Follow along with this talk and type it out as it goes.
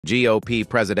GOP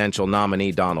presidential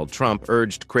nominee Donald Trump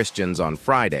urged Christians on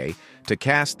Friday to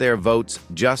cast their votes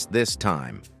just this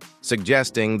time,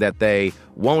 suggesting that they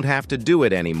won't have to do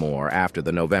it anymore after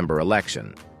the November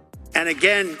election. And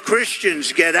again,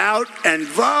 Christians, get out and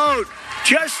vote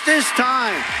just this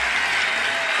time.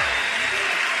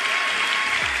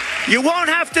 You won't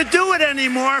have to do it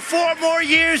anymore. 4 more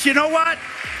years, you know what?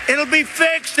 It'll be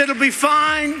fixed. It'll be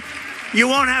fine. You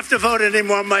won't have to vote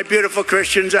anymore, my beautiful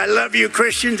Christians. I love you,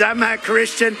 Christians. I'm a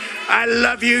Christian. I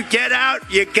love you. Get out.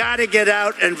 You got to get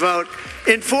out and vote.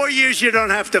 In 4 years, you don't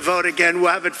have to vote again.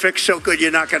 We'll have it fixed so good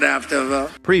you're not going to have to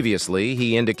vote. Previously,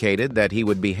 he indicated that he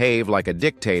would behave like a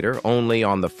dictator only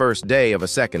on the first day of a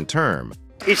second term.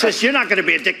 He says, you're not going to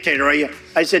be a dictator, are you?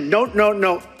 I said,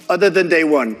 no, other than day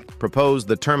one. Proposed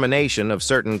the termination of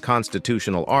certain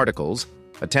constitutional articles,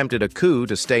 attempted a coup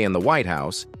to stay in the White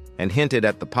House, and hinted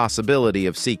at the possibility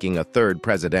of seeking a third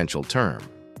presidential term.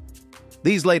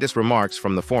 These latest remarks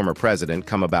from the former president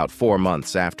come about 4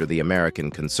 months after the American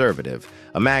Conservative,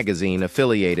 a magazine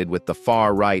affiliated with the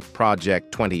far-right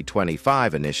Project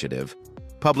 2025 initiative,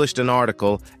 published an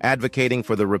article advocating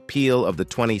for the repeal of the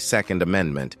 22nd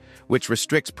Amendment, which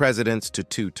restricts presidents to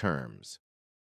 2 terms.